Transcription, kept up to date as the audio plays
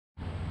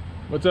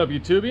What's up,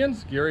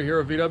 YouTubians? Gary here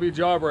of VW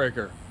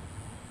Jawbreaker.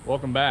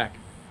 Welcome back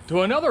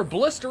to another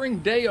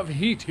blistering day of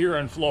heat here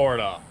in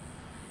Florida.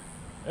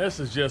 This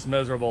is just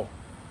miserable.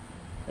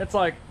 It's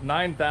like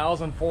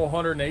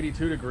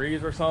 9,482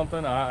 degrees or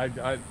something. I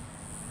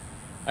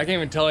can't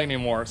even tell you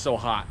anymore. It's so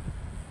hot.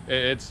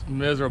 It's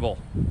miserable.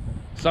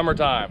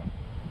 Summertime.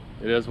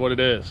 It is what it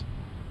is.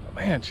 But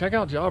man, check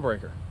out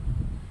Jawbreaker.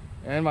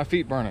 And my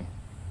feet burning.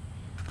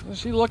 Isn't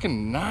she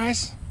looking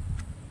nice?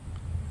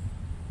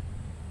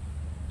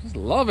 Just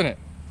loving it.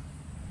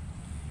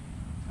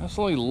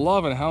 Absolutely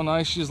loving how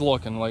nice she's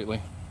looking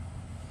lately.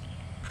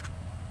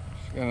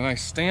 She's got a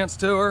nice stance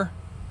to her.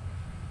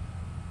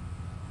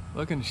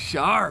 Looking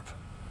sharp.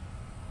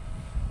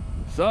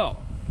 So,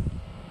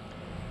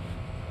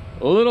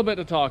 a little bit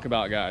to talk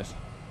about, guys.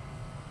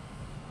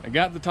 I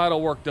got the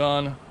title work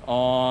done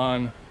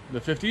on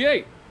the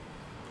 58.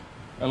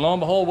 And lo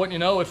and behold, wouldn't you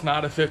know, it's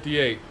not a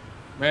 58.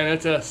 Man,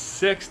 it's a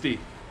 60.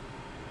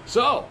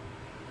 So,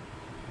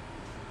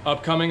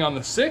 upcoming on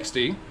the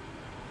 60,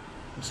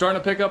 I'm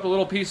starting to pick up the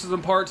little pieces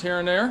and parts here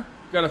and there.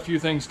 Got a few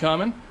things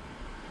coming.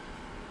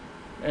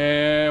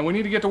 And we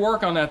need to get to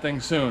work on that thing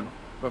soon.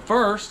 But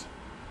first,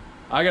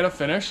 I gotta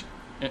finish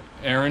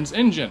Aaron's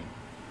engine.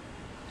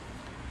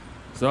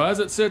 So as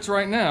it sits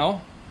right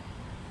now,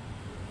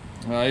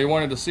 you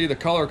wanted to see the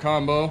color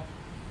combo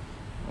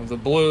of the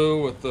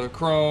blue with the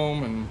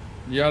chrome and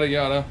yada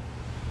yada.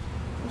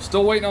 I'm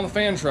still waiting on the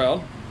fan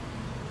shroud.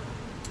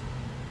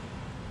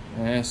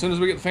 And as soon as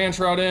we get the fan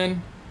shroud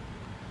in,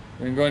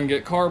 we can go ahead and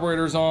get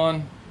carburetors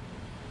on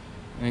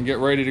and get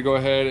ready to go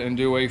ahead and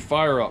do a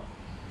fire up.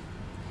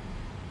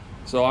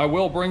 So I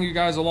will bring you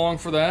guys along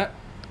for that,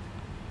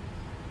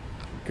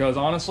 because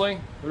honestly,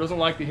 who doesn't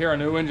like to hear a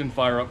new engine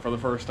fire up for the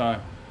first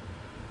time?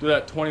 Do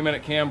that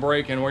 20-minute cam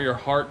break and where your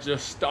heart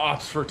just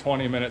stops for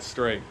 20 minutes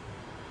straight.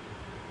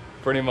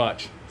 Pretty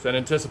much. It's that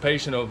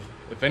anticipation of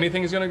if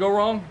anything is going to go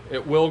wrong,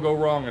 it will go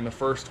wrong in the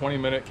first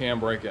 20-minute cam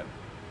break-in.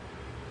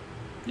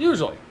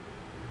 Usually.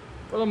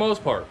 For the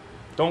most part.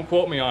 Don't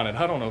quote me on it.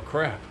 I don't know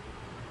crap.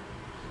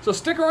 So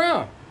stick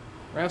around.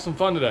 We're gonna have some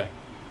fun today.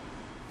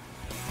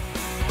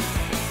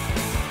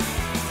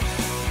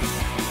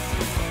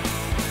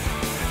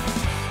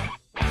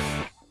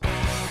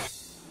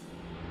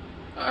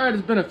 Alright,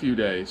 it's been a few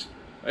days.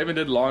 I even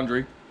did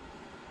laundry.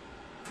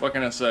 What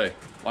can I say?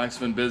 Life's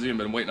been busy and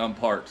been waiting on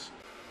parts.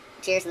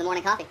 Cheers to the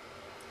morning coffee.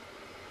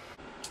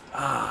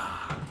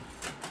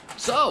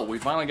 So, we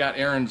finally got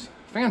Aaron's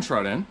fan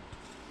shroud in.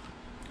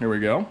 Here we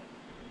go.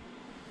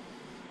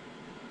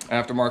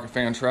 Aftermarket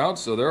fan shroud,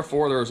 so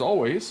therefore there's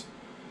always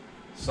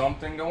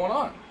something going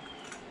on.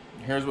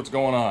 Here's what's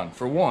going on.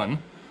 For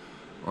one,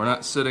 we're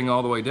not sitting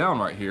all the way down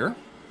right here.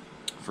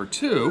 For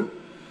two,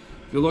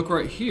 if you look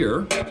right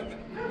here,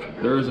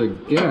 there's a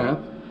gap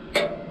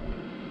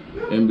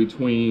in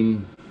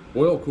between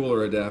oil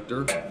cooler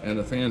adapter and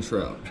the fan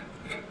shroud.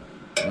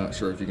 Not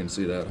sure if you can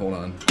see that, hold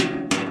on.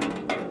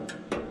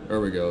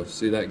 There we go,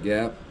 see that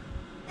gap?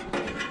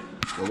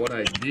 So what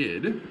I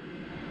did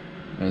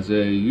is I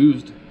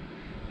used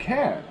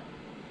CAD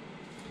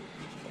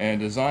and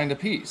designed a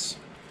piece.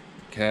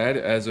 CAD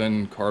as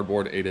in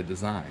cardboard aided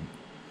design.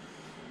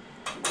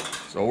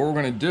 So what we're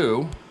going to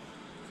do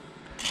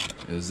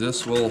is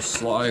this will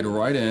slide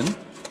right in,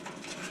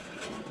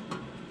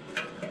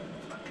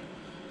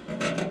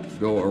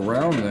 go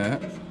around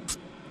that,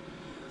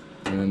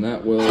 and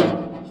that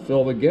will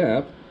fill the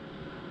gap.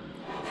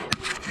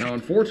 Now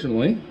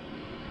unfortunately,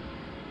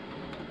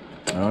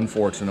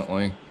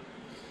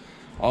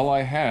 all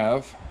I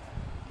have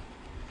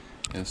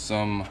is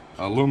some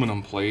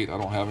aluminum plate. I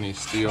don't have any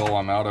steel.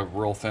 I'm out of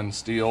real thin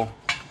steel.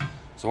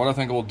 So what I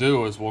think we'll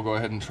do is we'll go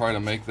ahead and try to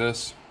make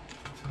this.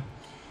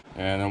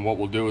 And then what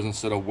we'll do is,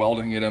 instead of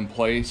welding it in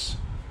place,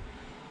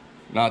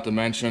 not to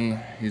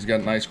mention he's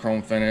got a nice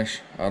chrome finish,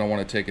 I don't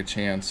want to take a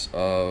chance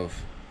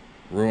of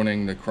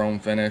ruining the chrome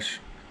finish.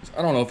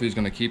 I don't know if he's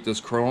going to keep this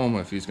chrome,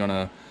 if he's going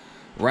to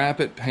wrap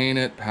it, paint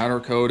it, powder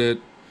coat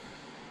it,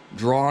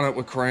 draw on it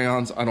with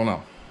crayons, I don't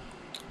know.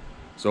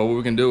 So what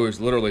we can do is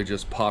literally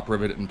just pop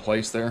rivet it in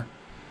place there,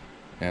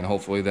 and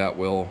hopefully that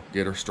will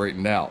get her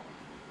straightened out.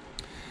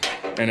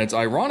 And it's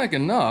ironic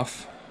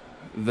enough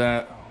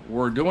that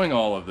we're doing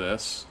all of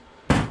this.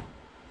 I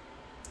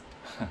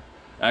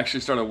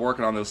actually started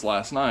working on this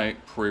last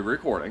night,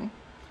 pre-recording,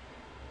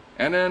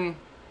 and then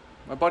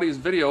my buddy's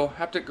video,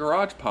 Haptic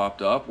Garage,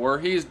 popped up where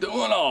he's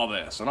doing all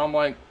this, and I'm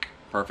like,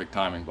 perfect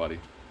timing, buddy.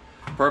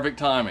 Perfect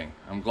timing.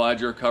 I'm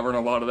glad you're covering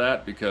a lot of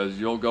that, because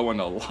you'll go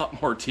into a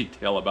lot more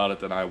detail about it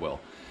than I will.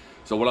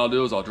 So what I'll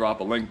do is I'll drop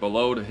a link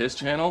below to his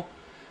channel,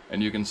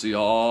 and you can see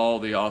all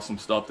the awesome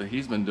stuff that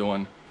he's been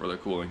doing for the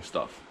cooling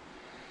stuff.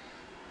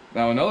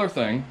 Now another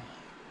thing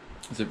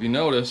is, if you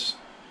notice,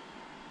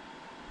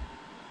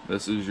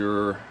 this is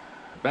your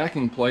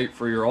backing plate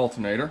for your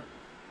alternator,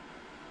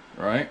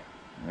 right?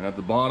 And at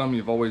the bottom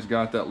you've always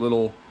got that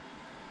little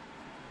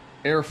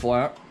air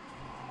flap,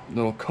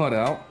 little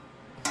cutout.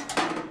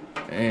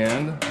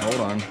 And hold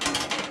on,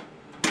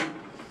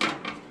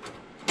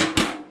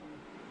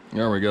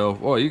 there we go.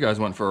 Well, you guys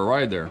went for a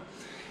ride there.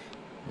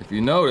 if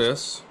you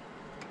notice,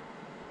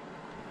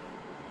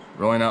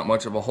 really not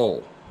much of a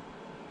hole.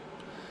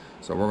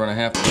 So we're going to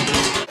have to...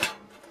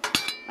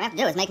 What we have to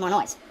do is make more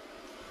noise.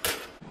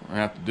 What I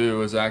have to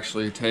do is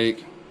actually take,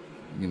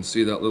 you can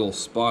see that little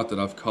spot that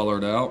I've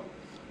colored out.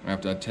 I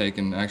have to take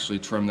and actually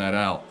trim that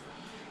out.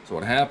 So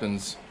what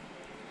happens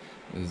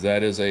is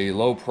that is a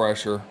low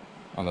pressure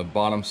on the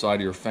bottom side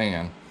of your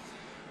fan.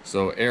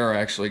 So air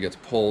actually gets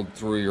pulled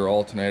through your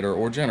alternator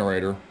or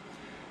generator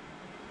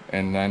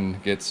and then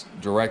gets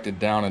directed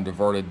down and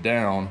diverted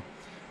down,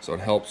 so it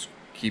helps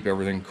keep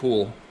everything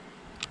cool.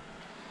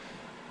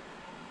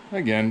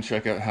 Again,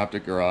 check out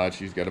Haptic Garage.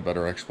 He's got a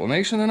better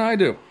explanation than I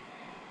do.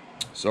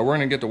 So we're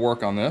going to get to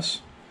work on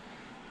this.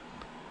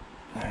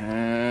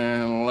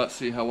 And let's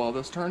see how well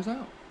this turns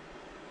out.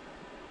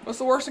 What's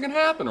the worst that can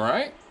happen,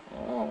 right?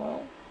 Oh,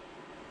 well.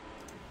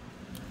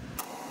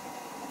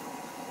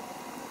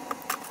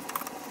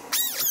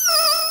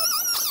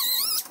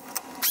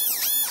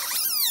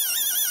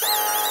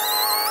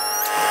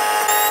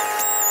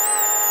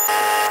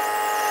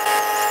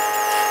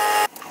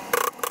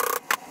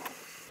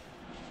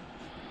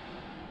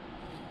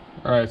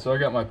 Alright, so I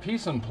got my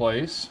piece in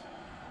place,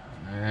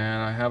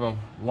 and I have a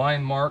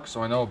line mark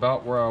so I know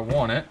about where I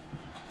want it.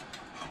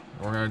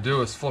 What we're going to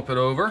do is flip it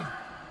over.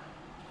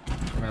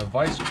 We're going to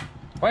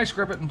vice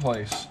grip it in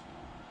place.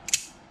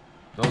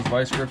 Those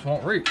vice grips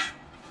won't reach.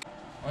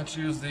 Let's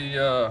use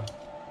the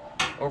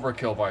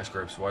overkill vice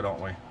grips, why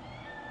don't we?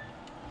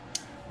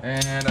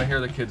 And I hear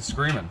the kids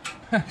screaming.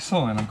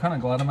 Excellent, I'm kind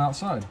of glad I'm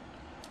outside.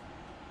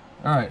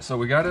 Alright, so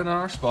we got it in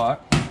our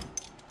spot.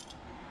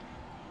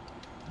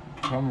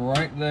 Come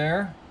right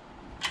there,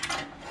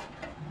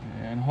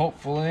 and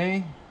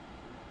hopefully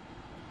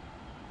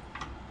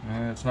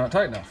it's not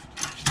tight enough.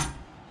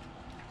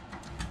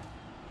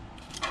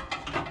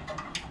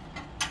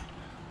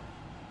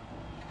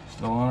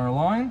 Still on our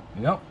line?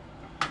 Yep.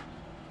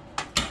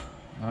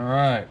 All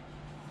right.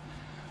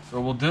 So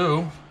what we'll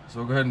do is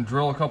we'll go ahead and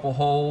drill a couple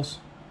holes,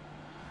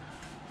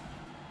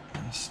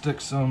 and stick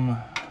some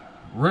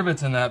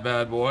rivets in that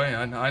bad boy.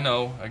 I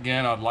know,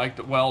 again, I'd like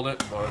to weld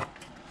it, but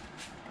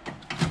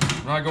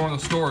I'm not going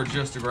to the store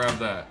just to grab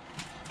that.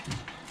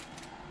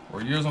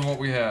 We're using what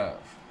we have.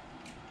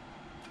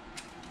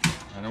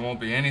 And there won't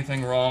be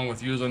anything wrong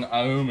with using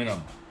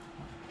aluminum.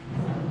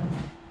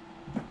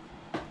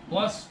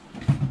 Plus,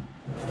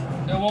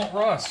 it won't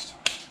rust.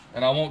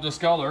 And I won't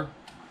discolor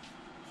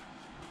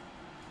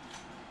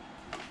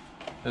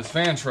this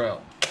fan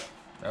shroud.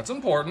 That's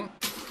important.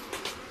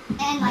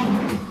 And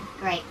like,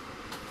 great.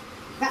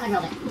 Got my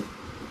drill bit.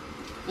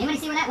 Anybody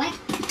see where that went?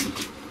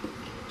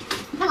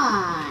 Come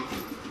on.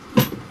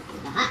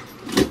 Aha.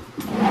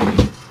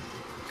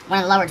 One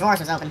of the lower drawers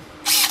was open.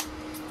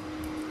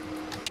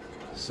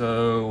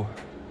 So,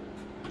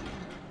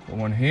 the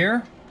one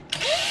here.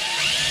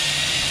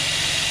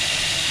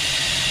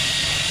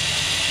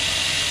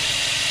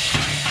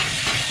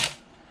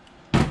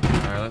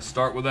 Alright, let's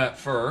start with that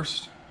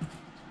first.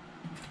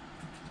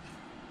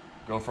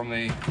 Go from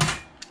the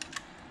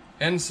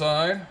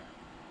inside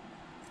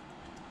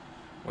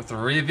with the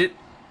rivet.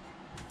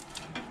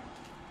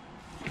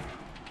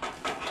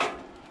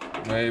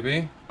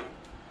 Maybe.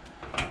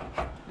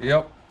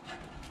 Yep.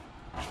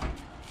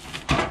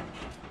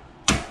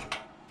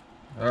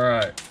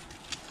 Alright.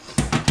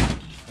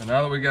 And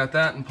now that we got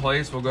that in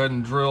place, we'll go ahead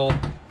and drill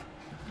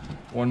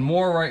one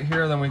more right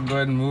here, then we can go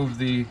ahead and move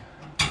the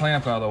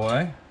clamp out of the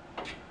way.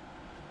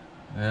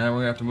 And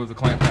we're going to have to move the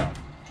clamp down.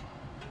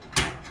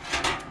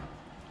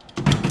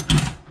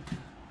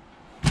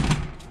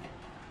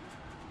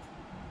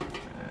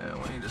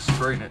 And we need to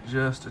straighten it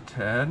just a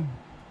tad.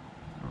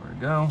 There we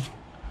go.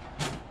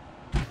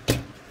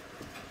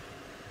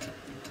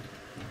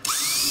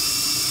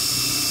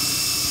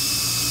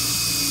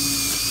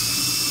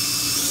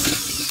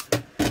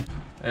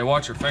 Hey,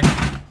 watch your finger.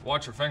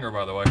 Watch your finger,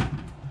 by the way.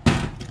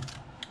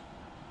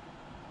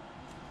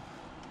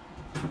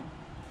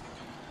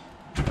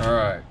 All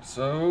right,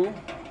 so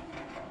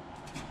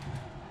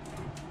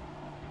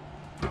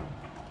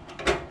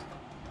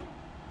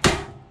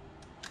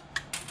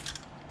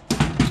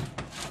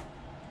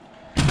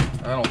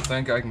I don't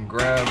think I can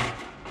grab.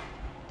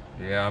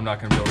 Yeah, I'm not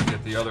going to be able to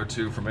get the other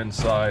two from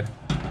inside.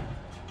 We're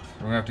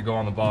going to have to go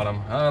on the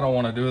bottom. I don't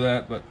want to do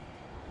that, but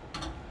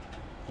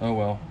oh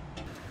well.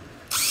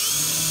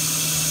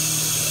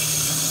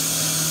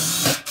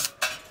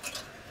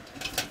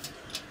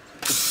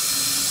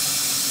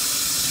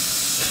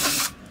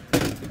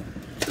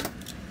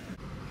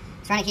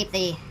 Trying to keep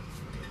the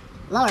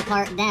lower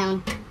part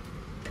down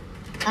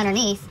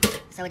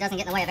underneath so it doesn't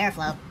get in the way of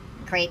airflow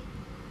and create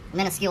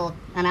minuscule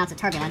amounts of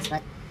turbulence,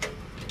 but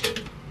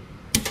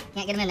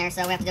can't get them in there,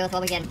 so we have to do with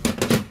what we get.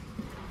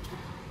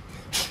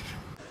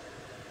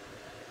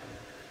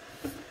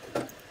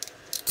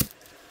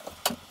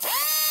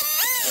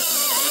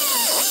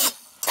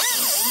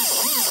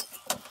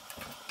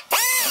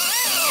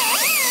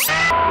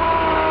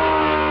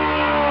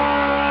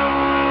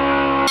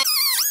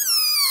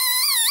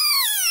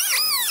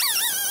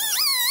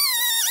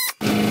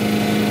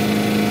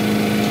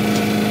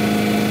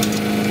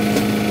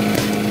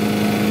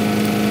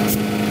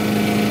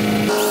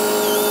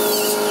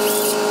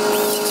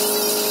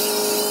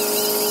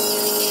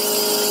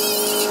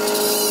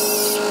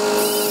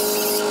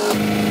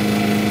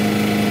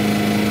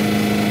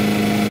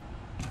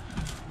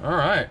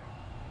 right,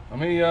 let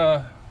me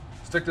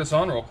stick this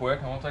on real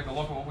quick. I want to take a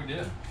look at what we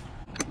did.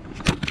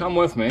 Come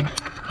with me,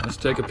 let's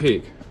take a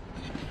peek.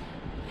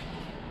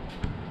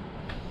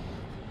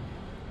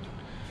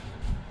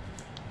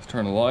 Let's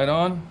turn the light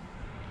on.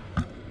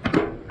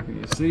 Can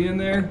you see in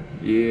there?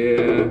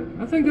 Yeah,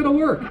 I think that'll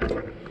work.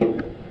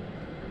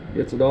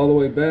 Gets it all the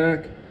way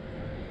back.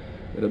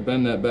 Gotta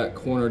bend that back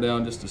corner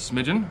down just a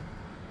smidgen.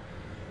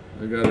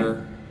 We got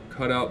our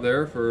cutout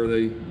there for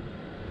the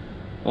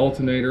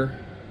alternator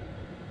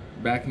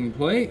backing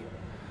plate.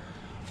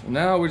 So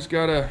now we just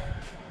gotta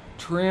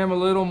trim a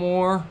little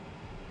more.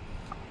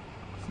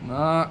 It's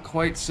not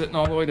quite sitting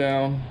all the way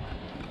down.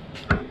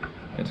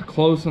 It's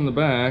close in the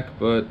back,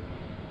 but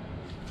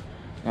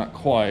not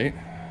quite.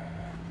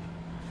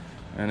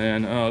 And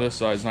then, oh, this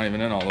side's not even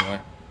in all the way.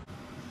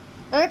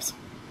 Oops.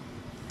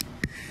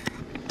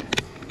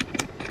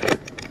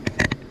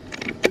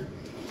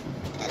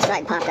 That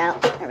side popped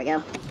out. There we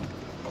go.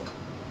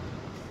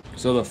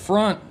 So the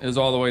front is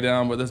all the way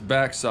down, but this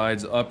back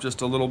side's up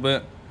just a little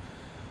bit.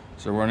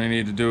 So we're gonna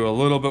need to do a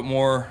little bit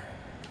more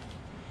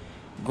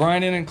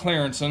grinding and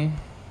clearancing.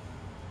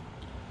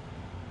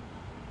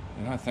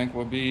 And I think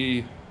we'll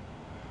be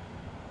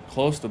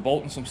close to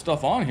bolting some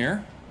stuff on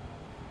here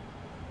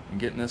and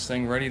getting this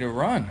thing ready to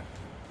run.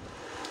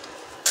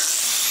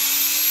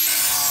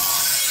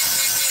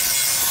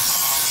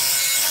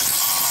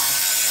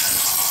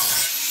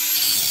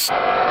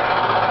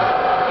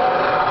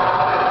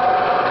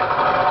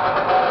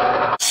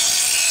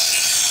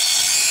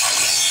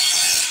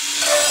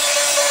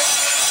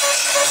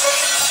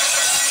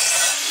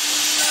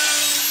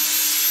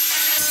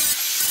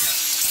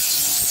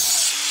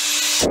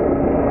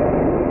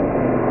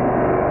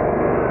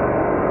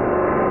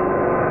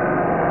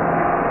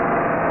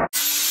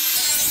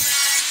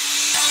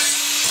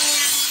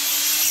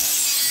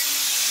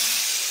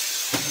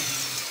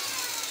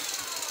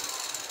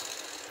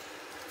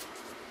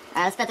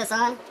 Alright, let's fit this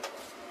on.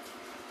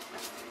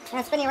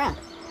 And spin you around.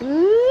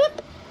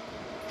 Whoop.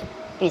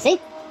 Can you see?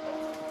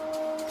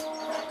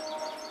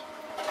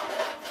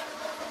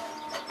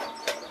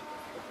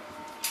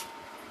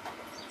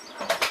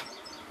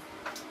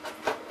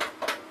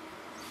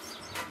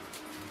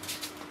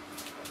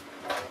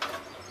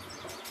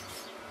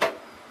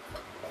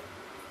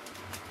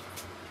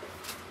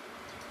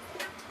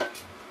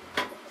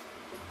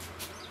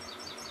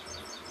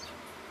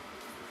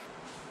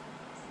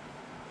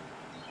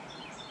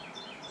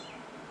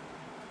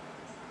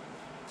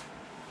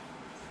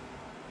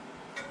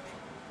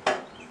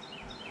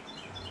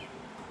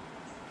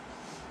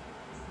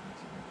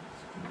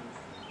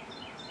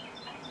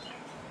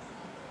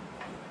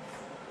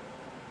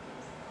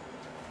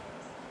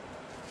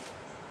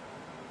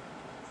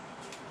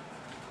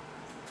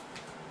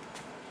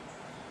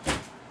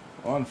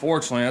 Well,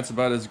 unfortunately, that's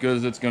about as good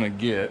as it's gonna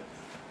get.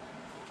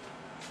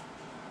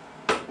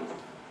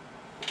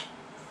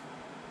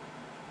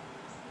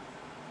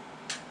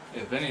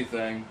 If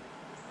anything,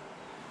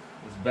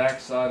 this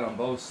backside on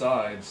both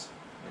sides,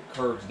 it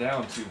curves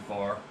down too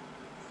far.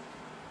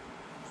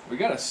 We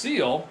got a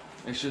seal,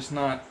 it's just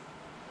not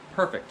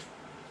perfect.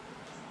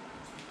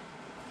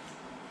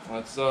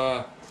 Let's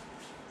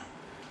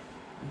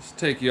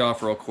take you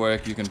off real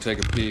quick. You can take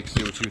a peek,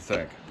 see what you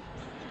think.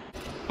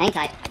 Hang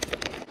tight.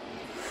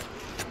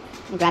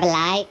 Grab a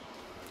light.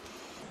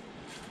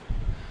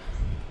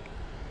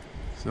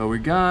 So we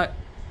got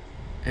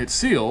it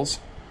seals.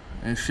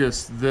 It's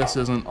just this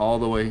isn't all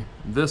the way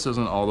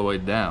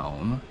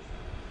down.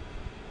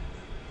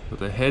 But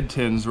the head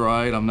tin's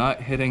right. I'm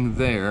not hitting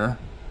there.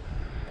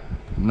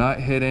 I'm not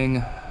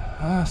hitting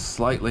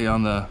slightly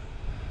on the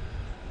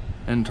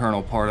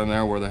internal part in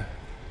there where the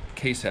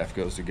case half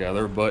goes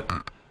together, but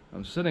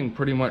I'm sitting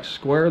pretty much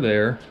square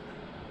there.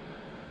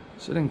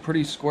 Sitting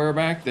pretty square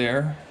back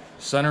there.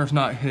 Center's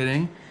not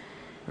hitting.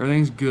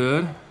 Everything's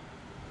good.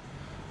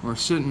 We're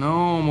sitting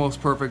almost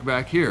perfect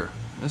back here.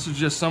 This is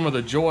just some of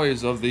the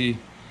joys of the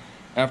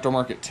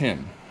aftermarket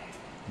tin.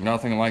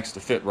 Nothing likes to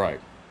fit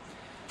right.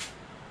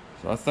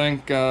 So I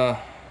think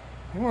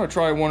you want to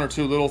try one or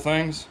two little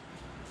things.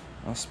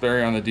 I'll spare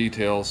you on the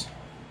details.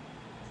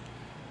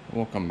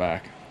 We'll come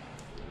back.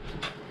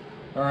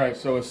 Alright,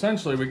 so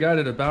essentially we got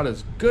it about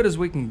as good as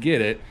we can get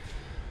it.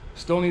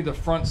 Still need the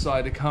front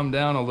side to come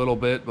down a little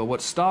bit, but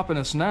what's stopping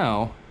us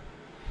now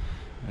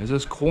is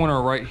this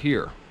corner right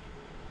here.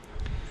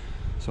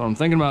 So what I'm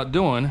thinking about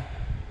doing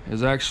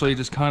is actually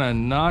just kind of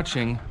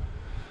notching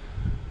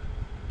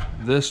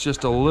this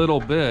just a little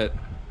bit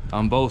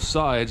on both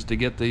sides to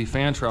get the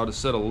fan shroud to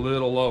sit a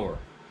little lower.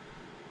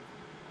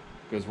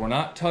 Because we're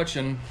not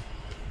touching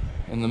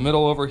in the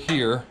middle over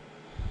here,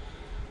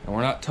 and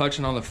we're not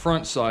touching on the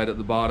front side at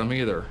the bottom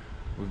either.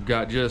 We've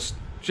got just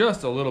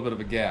a little bit of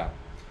a gap.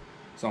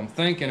 So I'm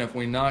thinking if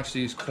we notch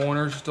these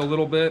corners just a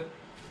little bit,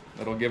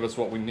 that'll give us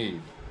what we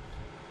need.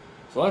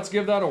 So let's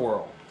give that a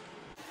whirl.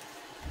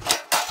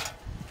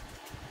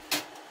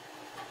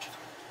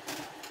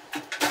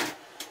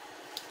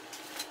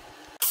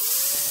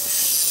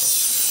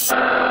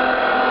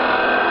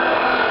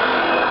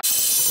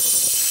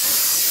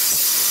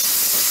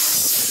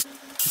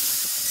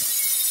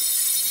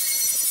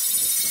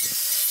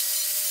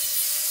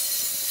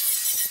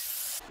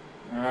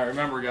 Alright,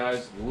 remember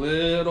guys,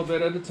 little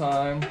bit at a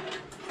time.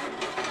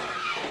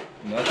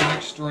 Nothing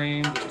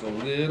extreme, just a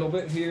little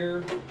bit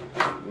here,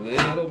 a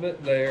little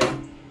bit there.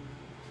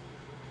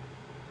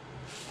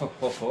 Ho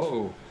ho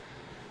ho.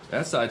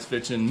 That side's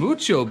fitting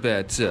mucho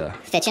better.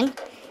 Stitching?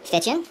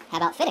 Stitching? How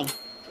about fitting?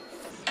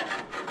 I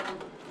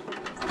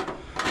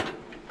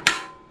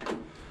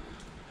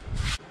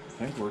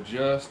think we're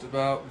just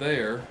about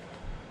there.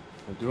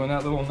 But doing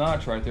that little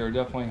notch right there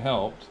definitely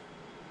helped.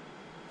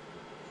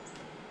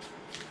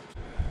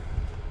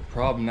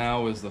 Problem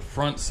now is the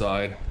front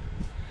side.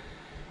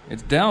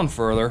 It's down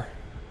further.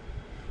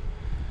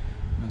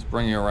 Let's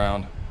bring you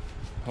around.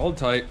 Hold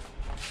tight.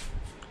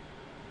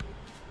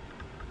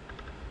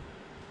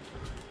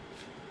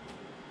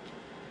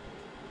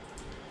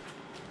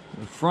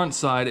 The front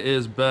side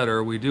is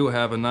better. We do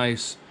have a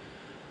nice,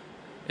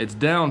 it's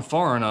down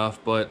far enough,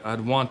 but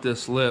I'd want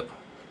this lip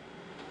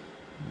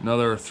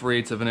another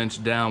 3/8 of an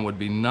inch down would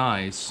be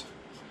nice.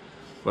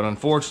 But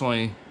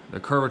unfortunately, the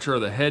curvature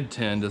of the head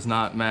tin does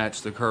not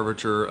match the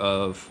curvature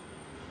of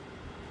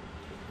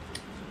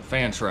the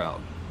fan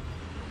shroud.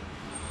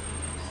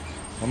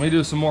 Let me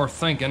do some more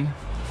thinking.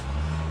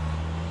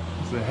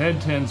 The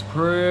head tin's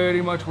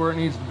pretty much where it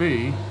needs to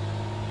be.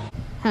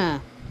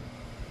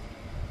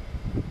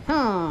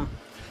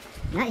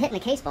 Not hitting the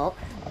case bolt.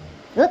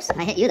 Oops,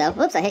 I hit you though.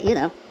 Oops, I hit you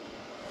though.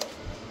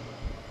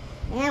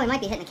 Yeah, we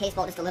might be hitting the case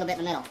bolt just a little bit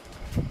in the middle.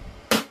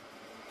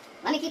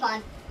 Let me keep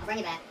on. I'll bring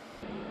you back.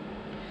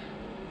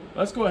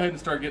 Let's go ahead and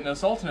start getting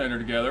this alternator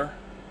together.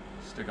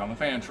 Stick on the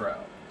fan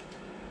shroud.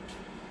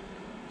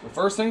 So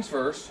first things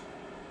first,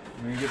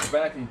 we're going to get the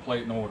backing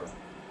plate in order.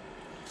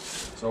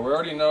 So we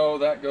already know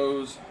that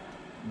goes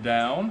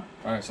down.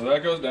 Alright, so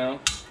that goes down.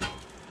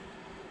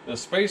 The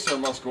spacer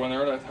must go in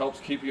there. That helps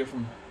keep you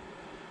from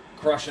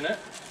crushing it.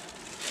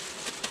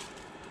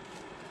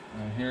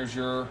 And here's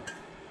your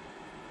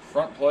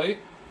front plate.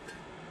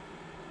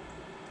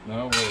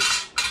 No, wait.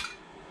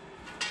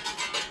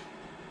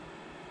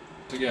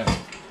 Again.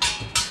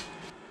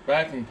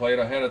 Backing plate,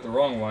 I had it the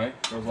wrong way.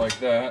 Goes like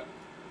that.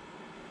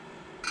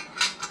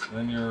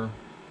 Then your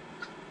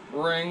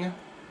ring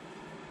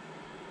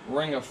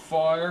of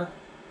fire.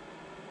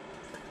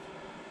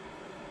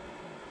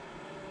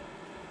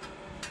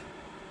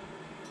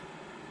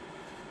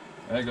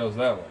 And it goes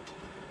that way.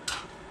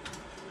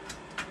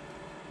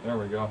 There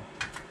we go.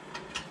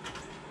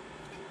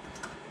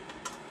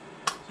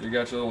 So you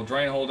got your little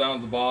drain hole down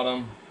at the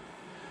bottom.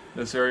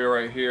 This area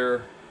right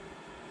here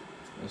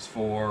is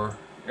for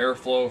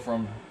airflow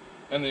from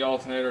in the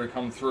alternator to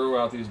come through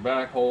out these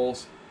back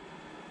holes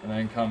and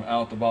then come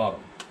out the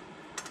bottom.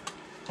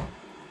 So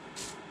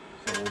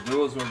what we'll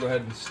do is we'll go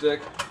ahead and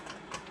stick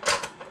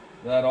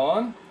that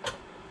on.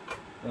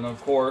 Then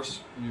of course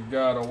you've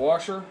got a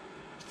washer,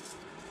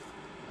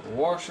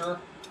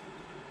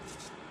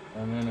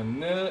 and then a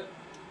nit.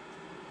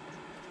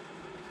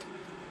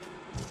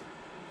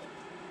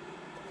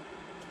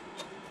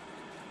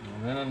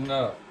 And then a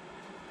nut.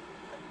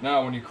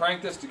 Now when you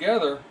crank this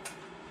together,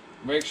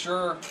 make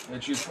sure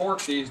that you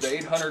torque these to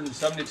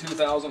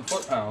 872,000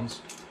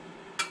 foot-pounds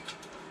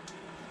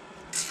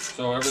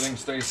so everything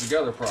stays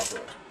together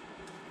properly.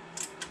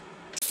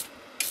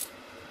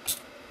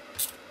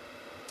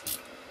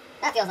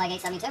 That feels like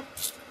 872.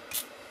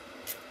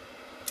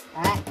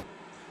 Alright.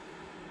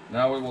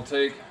 Now we will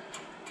take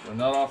the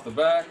nut off the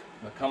back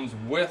that comes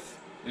with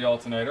the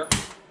alternator.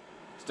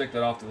 Stick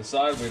that off to the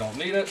side. We don't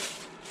need it.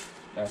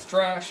 That's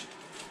trash.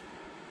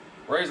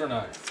 Razor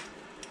knife.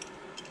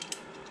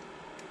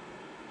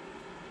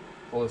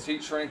 Pull this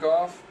heat shrink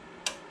off.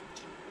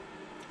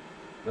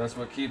 That's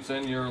what keeps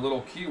in your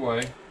little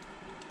keyway.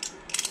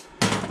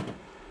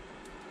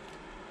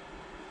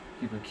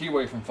 Keep your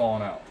keyway from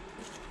falling out.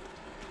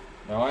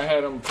 Now I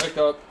had them pick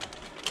up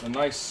a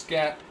nice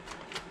scat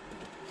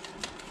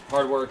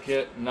hardware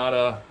kit, not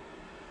a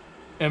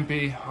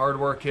empty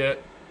hardware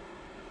kit.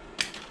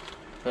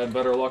 Had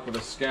better luck with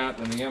a scat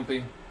than the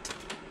empty.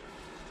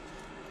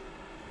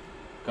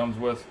 Comes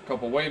with a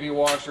couple wavy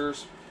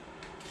washers.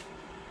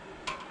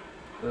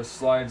 This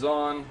slides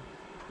on.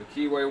 The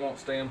keyway won't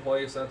stay in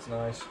place. That's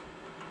nice.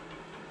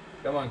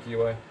 Come on,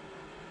 keyway.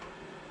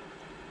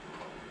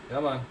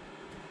 Come on.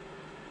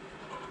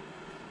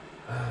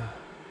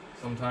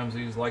 Sometimes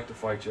these like to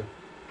fight you.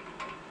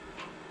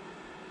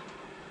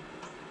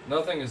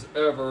 Nothing is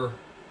ever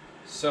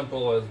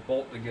simple as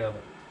bolt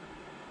together.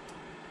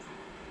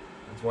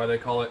 That's why they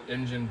call it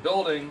engine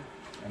building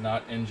and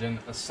not engine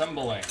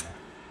assembling.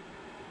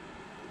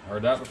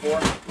 Heard that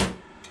before?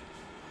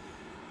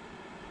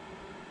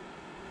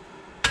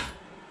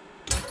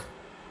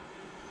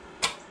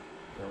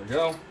 There we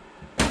go.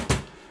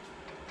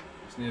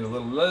 Just need a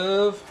little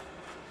love.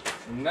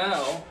 And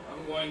now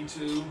I'm going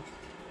to,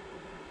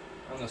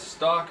 on the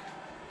stock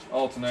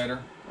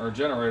alternator, or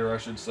generator I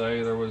should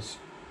say, there was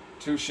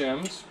 2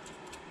 shims.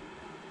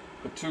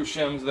 Put 2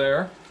 shims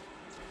there.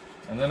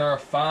 And then our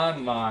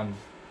fan man.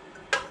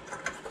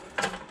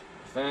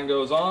 Fan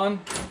goes on.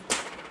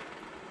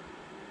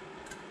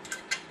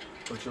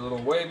 Put your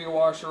little wavy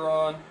washer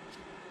on.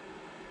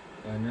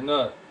 And your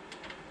nut.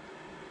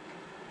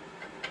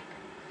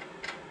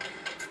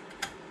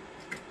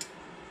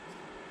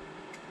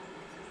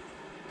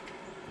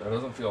 That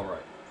doesn't feel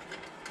right.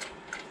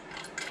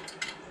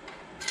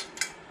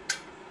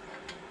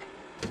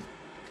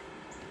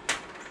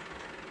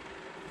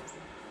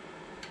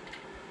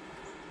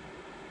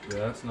 Yeah,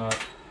 that's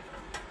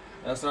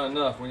not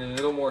enough. We need a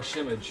little more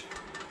shimmage.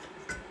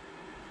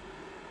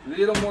 A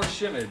little more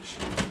shimmage.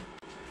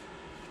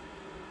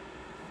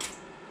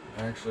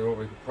 Actually, what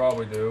we could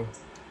probably do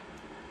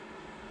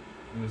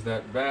is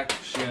that back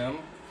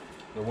shim,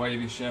 the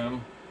wavy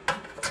shim.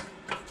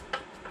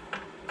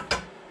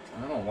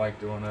 I don't like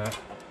doing that.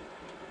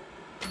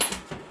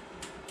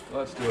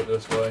 Let's do it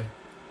this way.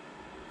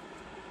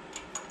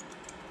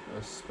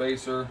 A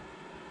spacer.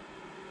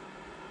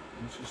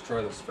 Let's just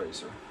try the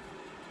spacer.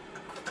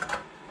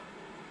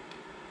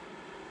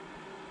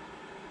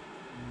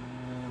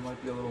 It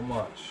might be a little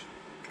much.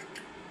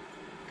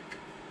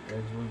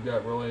 Because we've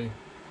got really...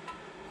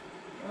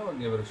 I would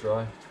give it a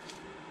try.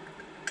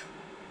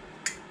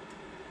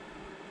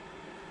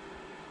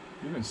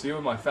 You can see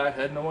with my fat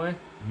head in the way?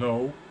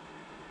 No.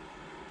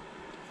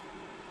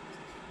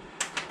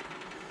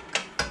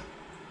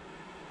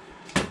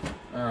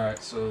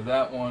 Alright, so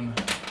that one,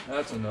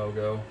 that's a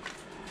no-go.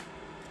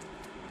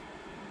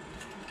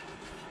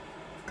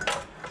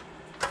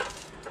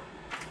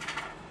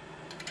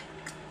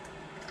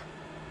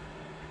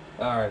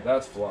 Alright,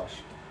 that's flush.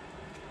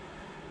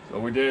 So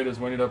what we did is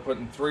we ended up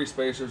putting 3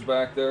 spacers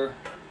back there.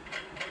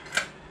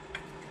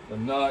 The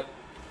nut.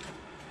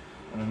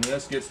 And then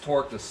this gets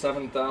torqued to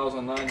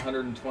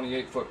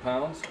 7,928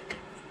 foot-pounds.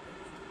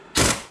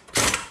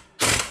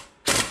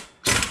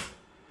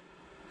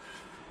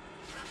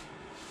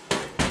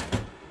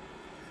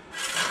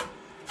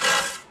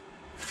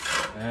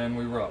 And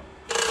we rub.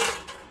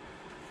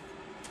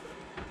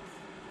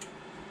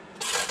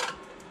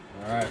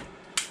 Alright.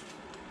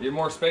 Need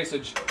more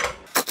spacage.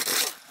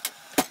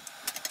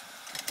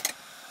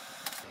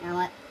 You know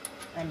what?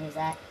 Go ahead and use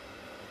that.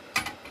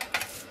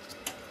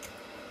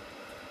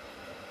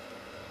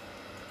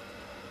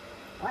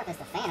 What is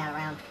the fan out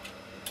around?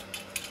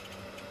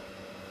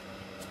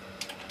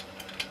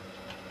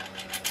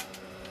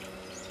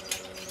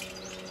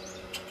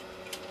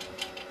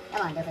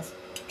 Come on, doofus.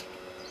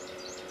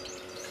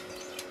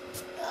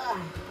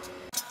 Ugh.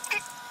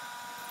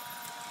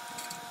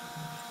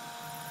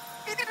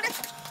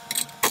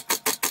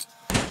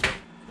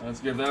 Let's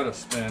give that a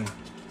spin.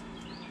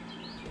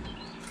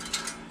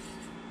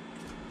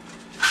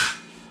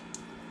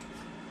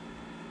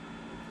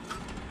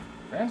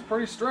 Fan's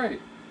pretty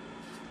straight.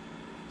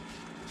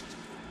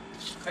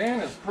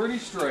 Fan is pretty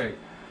straight.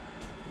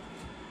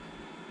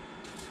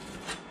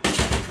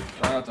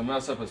 Try not to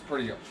mess up his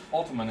pretty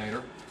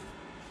alternator.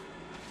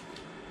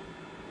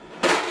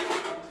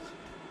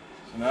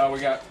 So now we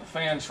got the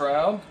fan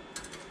shroud.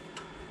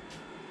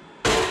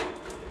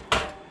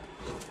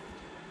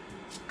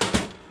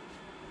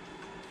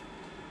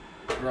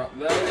 Drop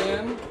that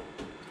in,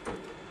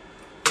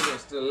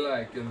 just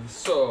like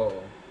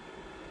so.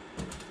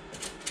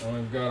 And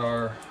we've got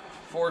our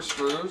 4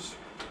 screws.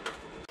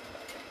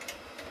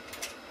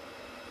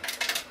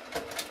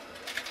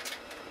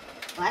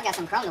 Well, I've got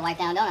some chrome to wipe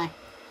down, don't I?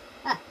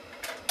 Huh.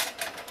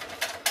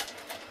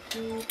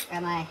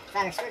 Grab my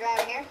fatter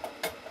screwdriver here.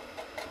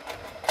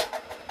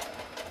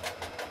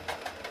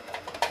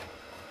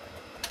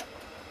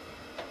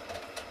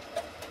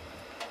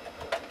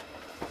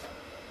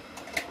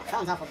 My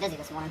phone's awful busy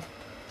this morning.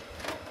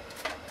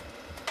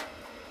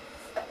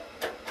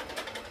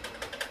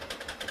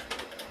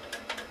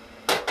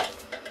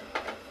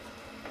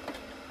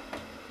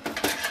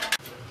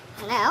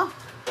 And now,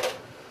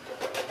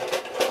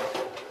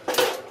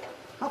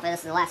 hopefully this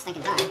is the last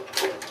stinking time.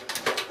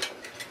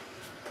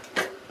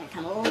 Gonna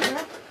come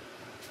over,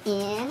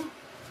 in,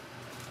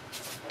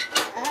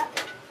 up.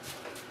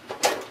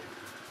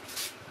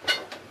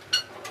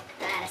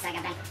 A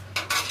second then.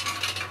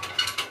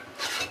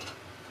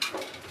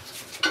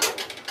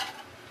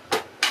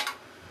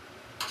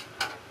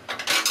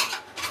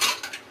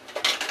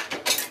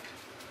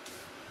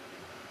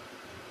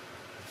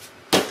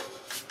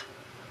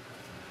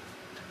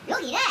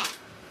 Look at that!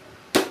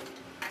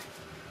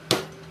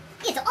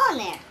 It's on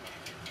there!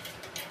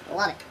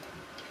 Love it.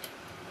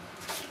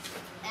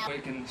 We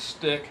can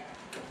stick.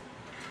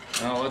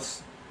 Now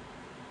let's.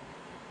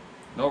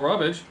 No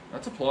rubbish.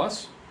 That's a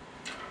plus.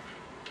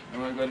 I'm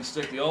going to go ahead and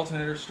stick the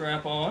alternator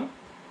strap on.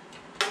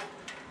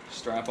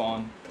 Strap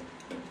on.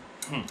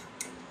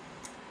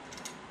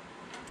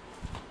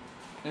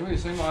 Anybody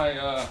see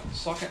my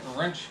socket and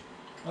wrench?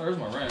 Oh, there's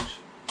my wrench.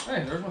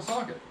 Hey, there's my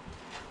socket.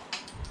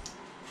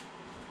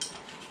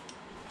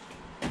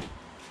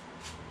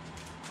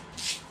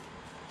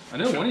 I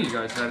knew one of you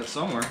guys had it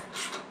somewhere.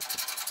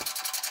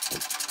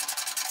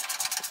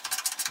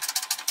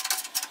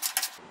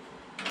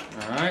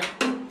 Alright,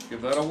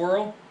 give that a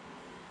whirl.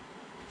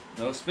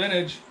 No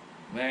spinach.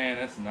 Man,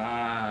 that's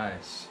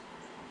nice.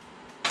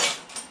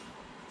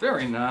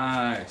 Very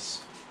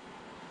nice.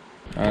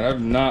 Alright,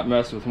 I've not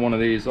messed with one of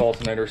these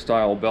alternator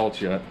style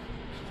belts yet.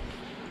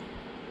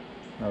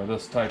 Or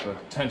this type of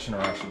tensioner,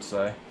 I should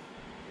say.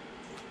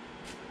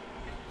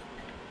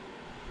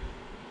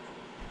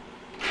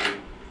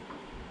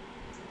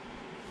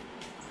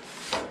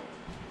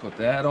 Put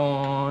that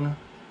on.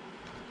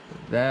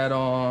 Put that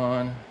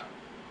on.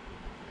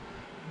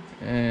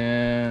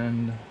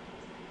 And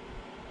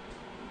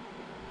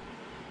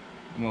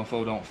the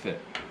mofo don't fit.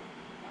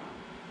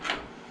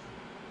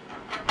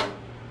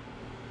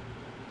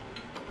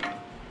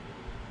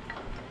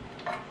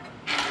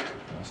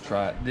 Let's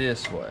try it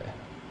this way.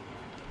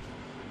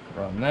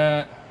 Run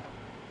that.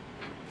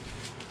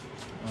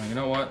 Oh, you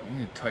know what? You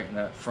need to tighten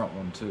that front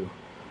one too.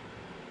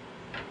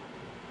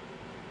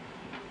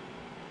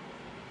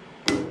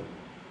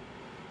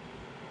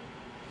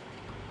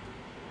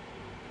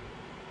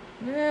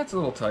 Yeah, it's a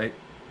little tight.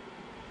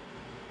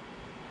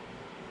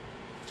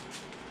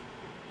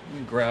 Let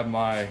me grab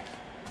my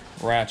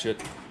ratchet.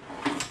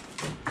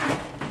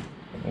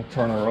 We'll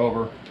turn her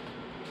over.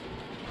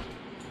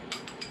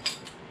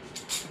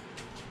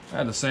 I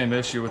had the same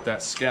issue with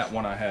that scat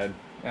one I had.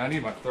 Yeah, I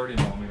need my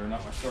 30mm,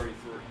 not my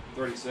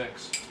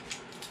 36.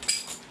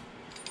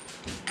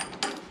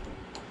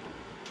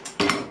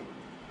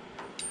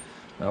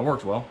 That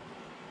worked well.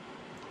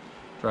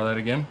 Try that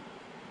again.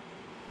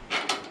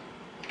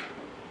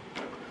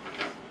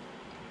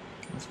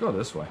 Let's go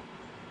this way.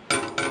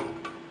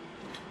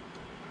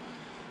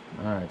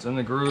 Alright, it's in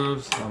the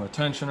grooves on the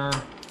tensioner.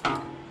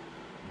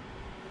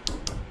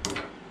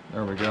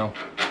 There we go.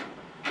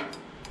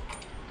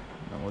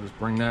 Now we'll just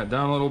bring that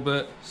down a little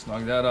bit,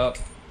 snug that up.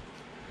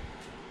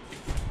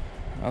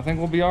 I think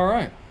we'll be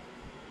alright.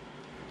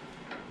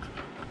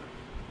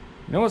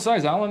 You know what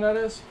size Allen that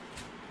is?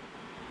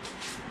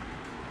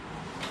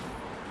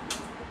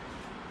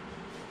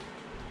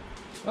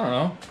 I don't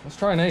know. Let's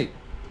try an 8.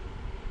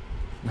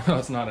 No,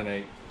 it's not an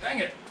 8. Dang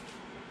it!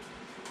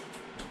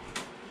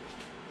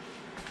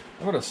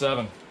 How about a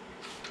 7?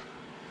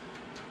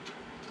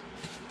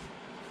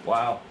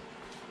 Wow.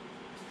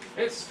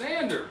 It's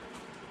standard.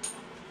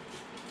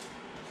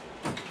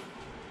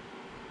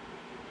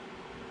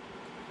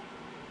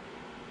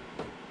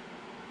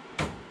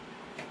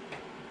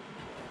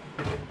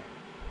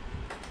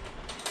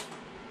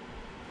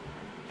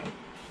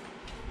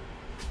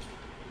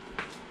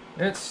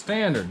 It's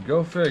standard,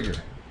 go figure.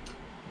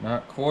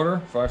 Not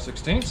quarter,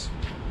 5/16.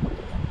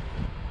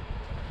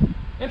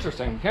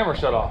 Interesting, the camera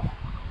shut off.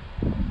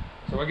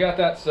 So we got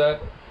that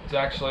set. It's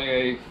actually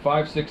a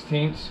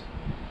 5/16.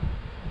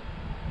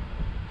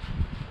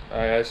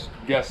 I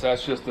guess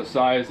that's just the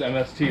size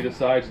MST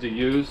decides to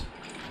use.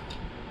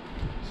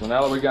 So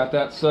now that we got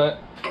that set,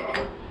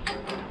 I'm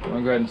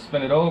gonna go ahead and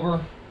spin it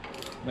over.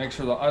 Make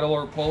sure the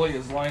idler pulley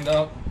is lined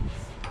up.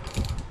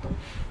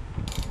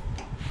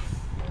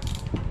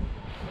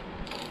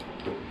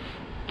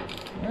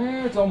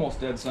 It's almost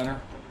dead center.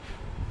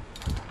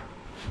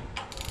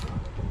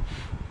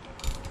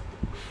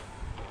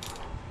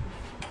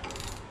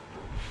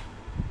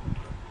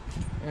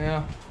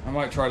 Yeah, I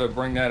might try to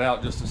bring that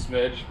out just a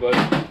smidge, but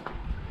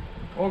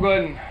we'll go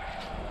ahead and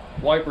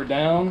wipe her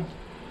down.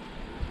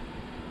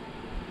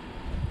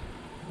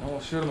 And we'll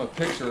shoot him a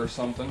picture or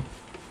something.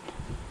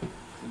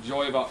 The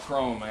joy about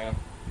chrome, man.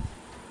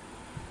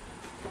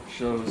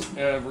 Shows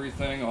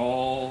everything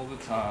all the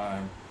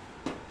time.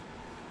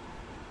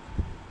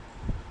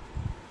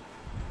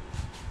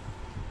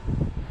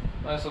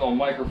 Nice little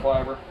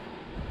microfiber.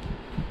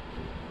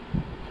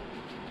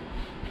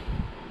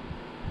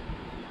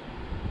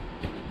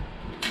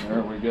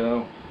 There we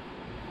go.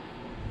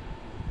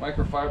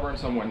 Microfiber and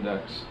some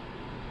Windex.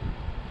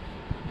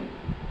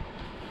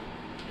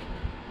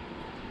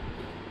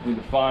 Need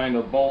to find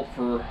a bolt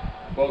for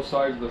both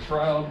sides of the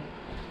shroud.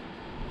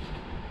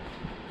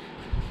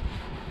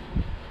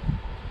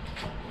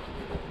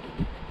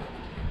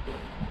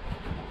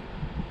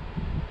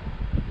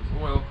 This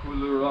oil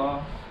cooler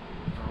off.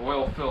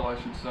 Oil fill, I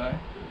should say.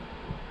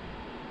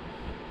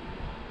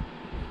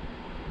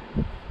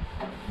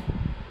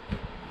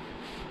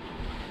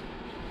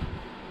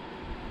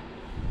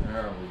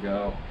 There we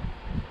go.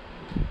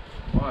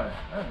 Boy,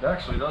 that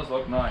actually does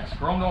look nice.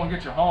 Chrome don't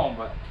get you home,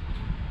 but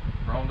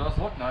chrome does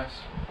look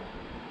nice.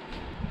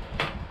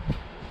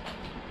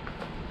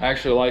 I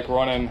actually like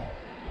running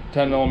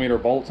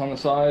 10mm bolts on the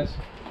sides.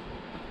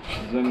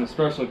 And then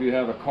especially if you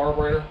have a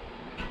carburetor,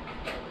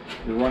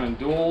 you're running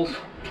duals.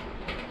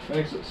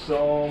 Makes it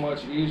so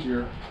much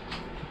easier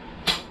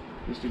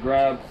just to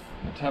grab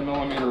a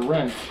 10mm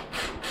wrench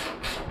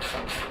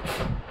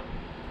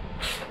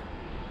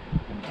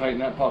and tighten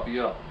that puppy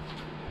up.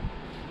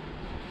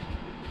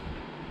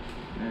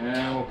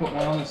 And we'll put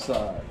one on the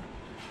side.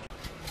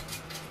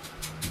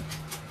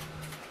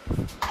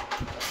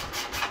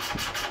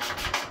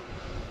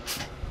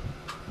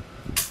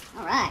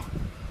 Alright.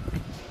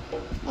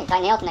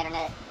 Tighten the alternator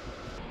nut.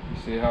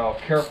 You see how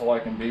careful I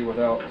can be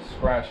without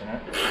scratching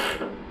it.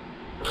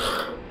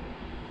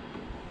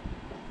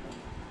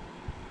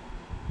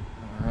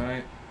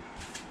 Alright.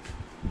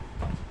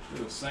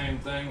 Do the same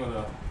thing with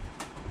a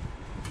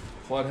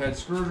flathead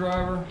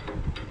screwdriver.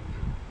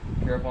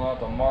 Careful not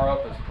to mar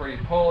up this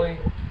pretty pulley.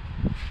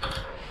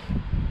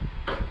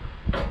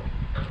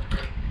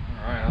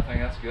 Alright, I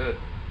think that's good.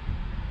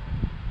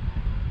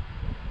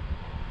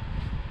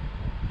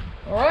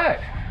 Alright.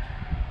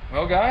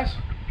 Well guys,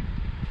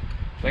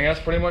 I think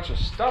that's pretty much a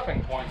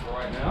stopping point for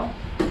right now.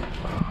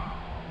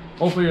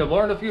 Hopefully you've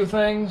learned a few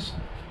things,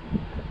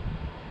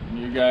 and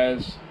you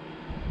guys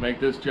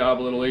make this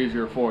job a little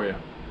easier for you.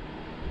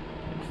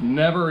 It's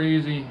never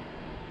easy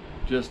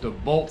just to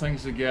bolt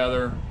things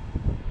together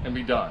and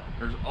be done.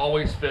 There's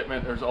always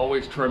fitment, there's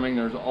always trimming,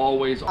 there's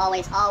always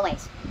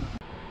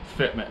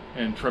fitment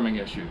and trimming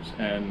issues.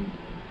 And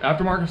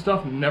aftermarket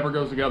stuff never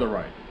goes together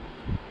right.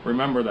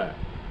 Remember that.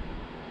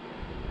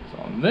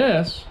 So on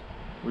this,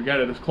 we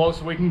got it as close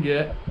as we can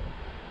get.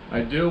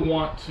 I do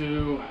want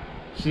to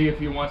see if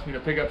he wants me to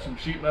pick up some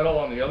sheet metal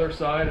on the other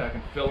side. I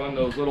can fill in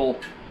those little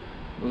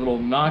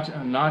notch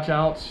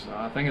outs.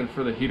 I think it's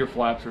for the heater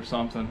flaps or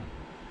something.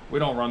 We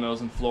don't run those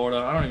in Florida.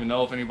 I don't even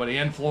know if anybody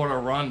in Florida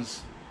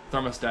runs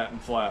thermostat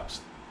and flaps.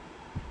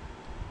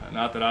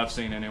 Not that I've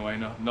seen anyway.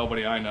 No,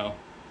 nobody I know.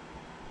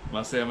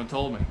 Unless they haven't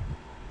told me.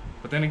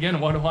 But then again,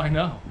 what do I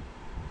know?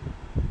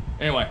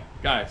 Anyway,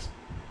 guys,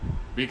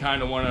 be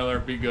kind to one another.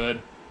 Be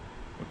good.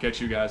 We'll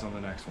catch you guys on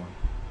the next one.